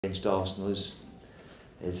against Arsenal is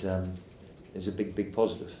a big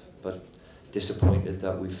positive, but disappointed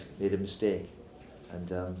that we've made a mistake and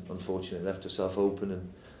unfortunately left ourselves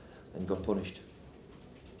open and got punished.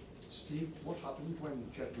 Steve, what happened when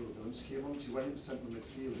Pierre-Emerick Aubameyang came on? He went into central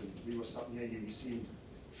midfield and we were sat near you. You seemed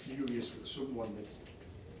furious with someone.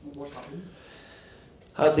 What happened?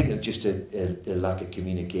 I think it's just a lack of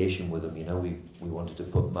communication with him. You know, we wanted to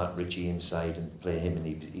put Matt Ritchie inside and play him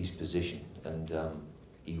in his position, and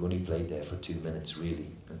he only played there for 2 minutes really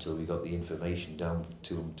until we got the information down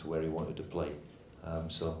to him to where he wanted to play.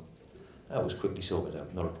 So that was quickly sorted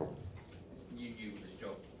out, not a problem. You knew this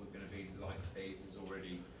job was going to be like Steve. There's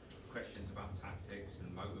already questions about tactics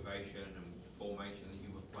and motivation and formation that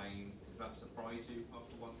you were playing. Does that surprise you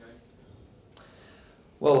after one game?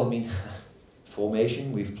 Well, I mean,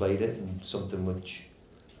 formation, we've played it, and something which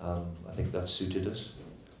I think that suited us.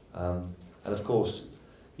 And of course,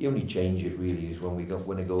 the only change it really is when we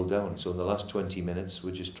win a goal down. So in the last 20 minutes,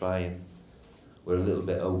 we're just trying. We're a little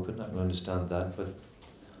bit open. I can understand that, but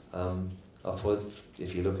I thought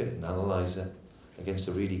if you look at it and analyse it against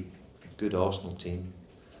a really good Arsenal team,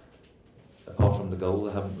 apart from the goal,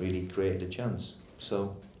 they haven't really created a chance.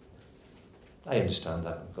 So I understand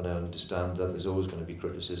that. I'm going to understand that there's always going to be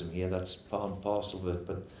criticism here. That's part and parcel of it.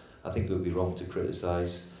 But I think it would be wrong to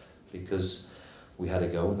criticise because we had a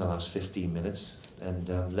go in the last 15 minutes and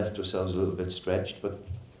left ourselves a little bit stretched. But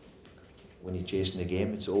when you're chasing a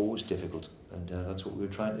game, it's always difficult, and that's what we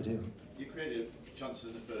were trying to do. You created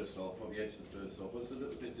chances in the first half, probably edged the first half. Was it a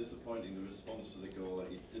little bit disappointing, the response to the goal,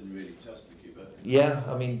 that you didn't really test the keeper? Yeah,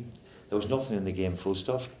 I mean, there was nothing in the game full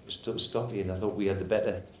stop, and I thought we had the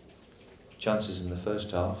better chances in the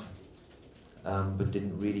first half, but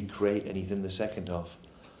didn't really create anything in the second half.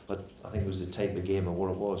 But I think it was the type of game of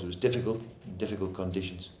what it was. It was difficult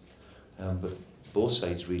conditions, but both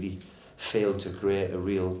sides really failed to create a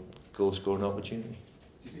real goal-scoring opportunity.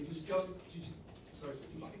 Do you think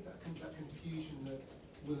that confusion that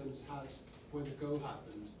Williams had when the goal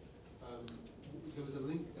happened, there was a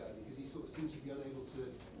link there, because he sort of seems to be unable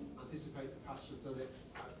to anticipate the pass, should have done it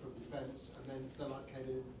out from defence, and then the light came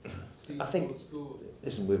in, Steve I think, scored.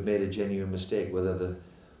 Listen, we've made a genuine mistake, whether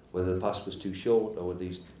the pass was too short or whether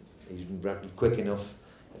he's quick enough.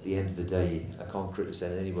 At the end of the day, I can't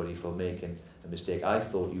criticise anybody for making a mistake. I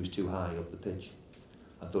thought he was too high up the pitch.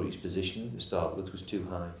 I thought his position to start with was too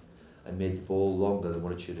high and made the ball longer than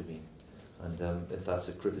what it should have been. And if that's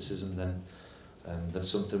a criticism, then that's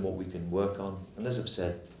something what we can work on. And as I've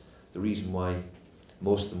said, the reason why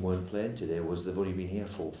most of them weren't playing today was they've only been here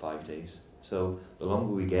 4 or 5 days. So the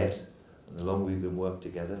longer we get and the longer we can work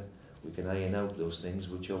together, we can iron out those things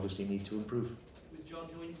which obviously need to improve. Was John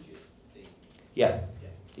joined you, Steve? Yeah.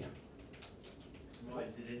 What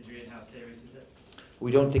is his injury and how serious is it?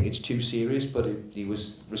 We don't think it's too serious, but he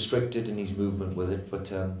was restricted in his movement with it, but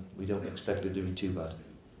we don't expect it to be too bad.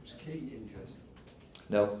 Was Key injured?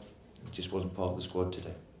 No, it just wasn't part of the squad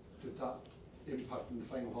today. Did that impact in the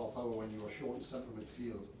final half hour when you were short in central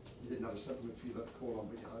midfield? You didn't have a central midfielder to call on,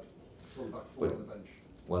 but you had full back four on the bench.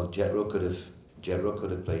 Well, Jetro could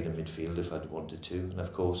have played in midfield if I'd wanted to, and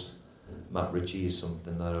of course, Matt Ritchie is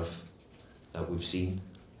something that we've seen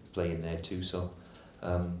playing there too. So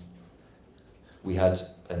we had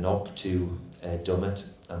a knock to Dummett,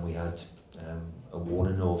 and we had a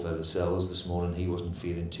warning over Lascelles this morning. He wasn't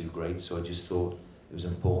feeling too great, so I just thought it was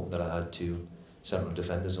important that I had 2 central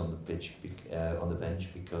defenders on the pitch, on the bench,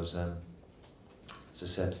 because as I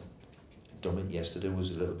said, Dummett yesterday was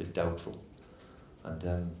a little bit doubtful,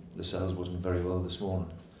 and Lascelles wasn't very well this morning,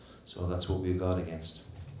 so that's what we guard against.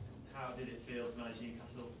 How did it feel to manage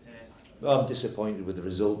Newcastle here? Well, I'm disappointed with the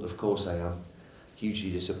result, of course I am.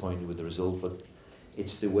 Hugely disappointed with the result, but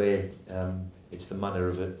it's the way, it's the manner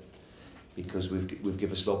of it, because we've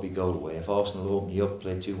given a sloppy goal away. If Arsenal open you up,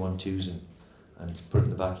 play 2-1-2s and put it in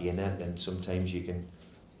the back of your net, then sometimes you can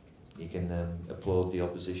applaud the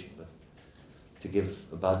opposition. But to give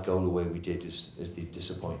a bad goal away we did is the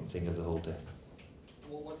disappointing thing of the whole day.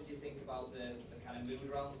 Well, what did you think about the kind of mood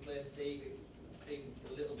around the place, Steve? It seemed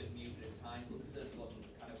a little bit muted at times, but it certainly wasn't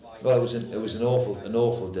kind of like... Well, it was an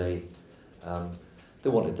awful day. They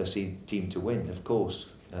wanted their team to win, of course,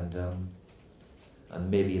 and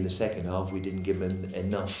maybe in the second half we didn't give them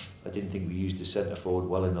enough. I didn't think we used the centre forward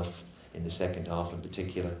well enough in the second half in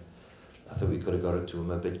particular. I thought we could have got it to them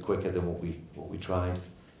a bit quicker than what we tried.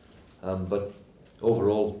 But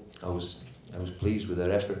overall, I was pleased with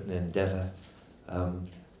their effort and their endeavour.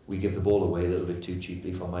 We give the ball away a little bit too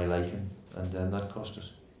cheaply for my liking, and that cost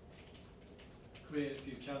us. Created a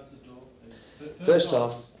few chances though.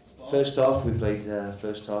 First half we played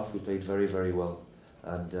very well,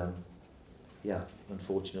 and yeah,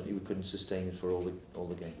 unfortunately we couldn't sustain it for all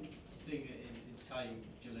the game. Do you think in time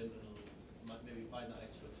Gillian will maybe find that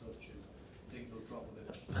extra touch and things will drop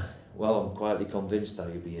a bit? Well, I'm quietly convinced that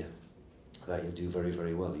he'll do very,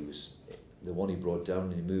 very well. He was the one he brought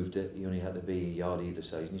down and he moved it. He only had to be a yard either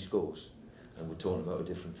side and he scores. And we're talking about a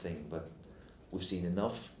different thing, but we've seen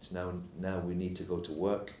enough. It's now we need to go to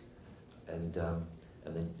work and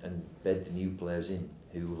bed the new players in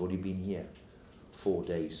who have only been here 4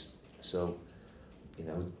 days. So, you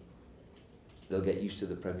know, they'll get used to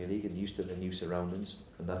the Premier League and used to the new surroundings,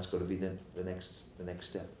 and that's got to be the next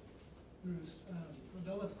step. Bruce,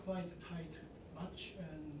 that was quite a tight match,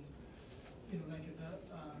 and you know, like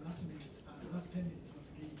the last 10 minutes was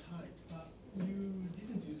really tight. But you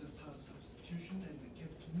didn't use a substitution and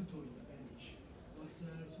kept Muto in the bench. What's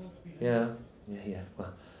the thought behind it? Yeah.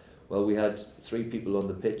 Well, we had 3 people on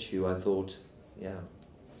the pitch who I thought,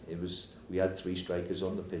 we had 3 strikers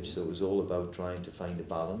on the pitch, so it was all about trying to find a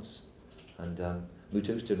balance. And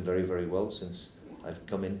Muto's done very, very well since I've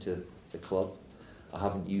come into the club. I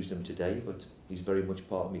haven't used him today, but he's very much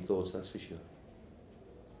part of my thoughts, that's for sure.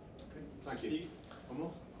 Okay, thank you. One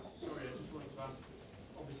more? Sorry, I just wanted to ask,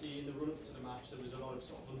 obviously in the run-up to the match there was a lot of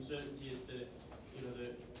sort of uncertainty as to, you know,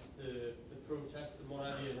 the protests and what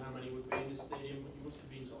have you, and how many would be in the stadium, but you must have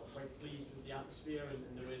been sort of quite pleased with the atmosphere and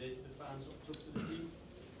the way the fans sort of took to the team.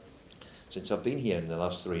 Since I've been here in the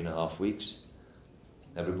last 3.5 weeks,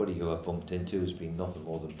 everybody who I've bumped into has been nothing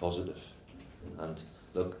more than positive. And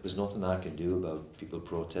look, there's nothing I can do about people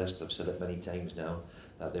protest. I've said it many times now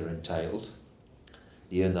that they're entitled.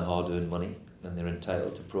 They earn their hard-earned money and they're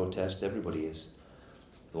entitled to protest. Everybody is.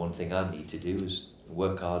 The one thing I need to do is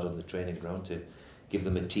work hard on the training ground to give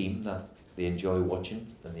them a team that they enjoy watching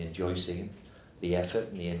and they enjoy seeing. The effort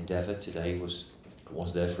and the endeavour today was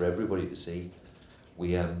there for everybody to see.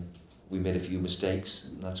 We made a few mistakes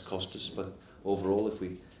and that's cost us, but overall if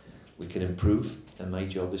we can improve, and my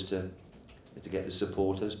job is to get the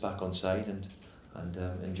supporters back on side and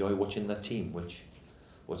enjoy watching that team,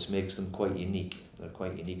 what makes them quite unique. They're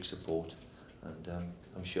quite unique support, and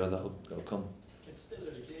I'm sure that'll come. It's still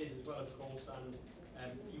early days as well, of course, and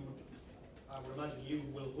I would imagine you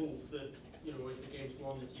will hope that, you know, as the games go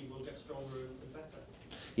on, the team will get stronger and better.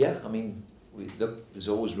 Yeah, I mean, there's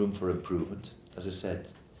always room for improvement. As I said,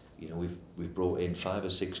 you know, we've brought in 5 or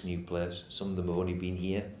 6 new players. Some of them have only been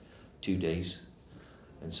here 2 days,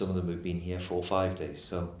 and some of them have been here 4 or 5 days.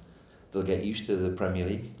 So they'll get used to the Premier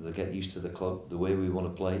League. They'll get used to the club, the way we want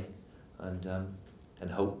to play, and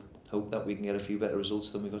hope that we can get a few better results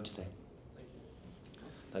than we got today.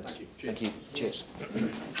 Thank you. Thanks. Thank you. Cheers.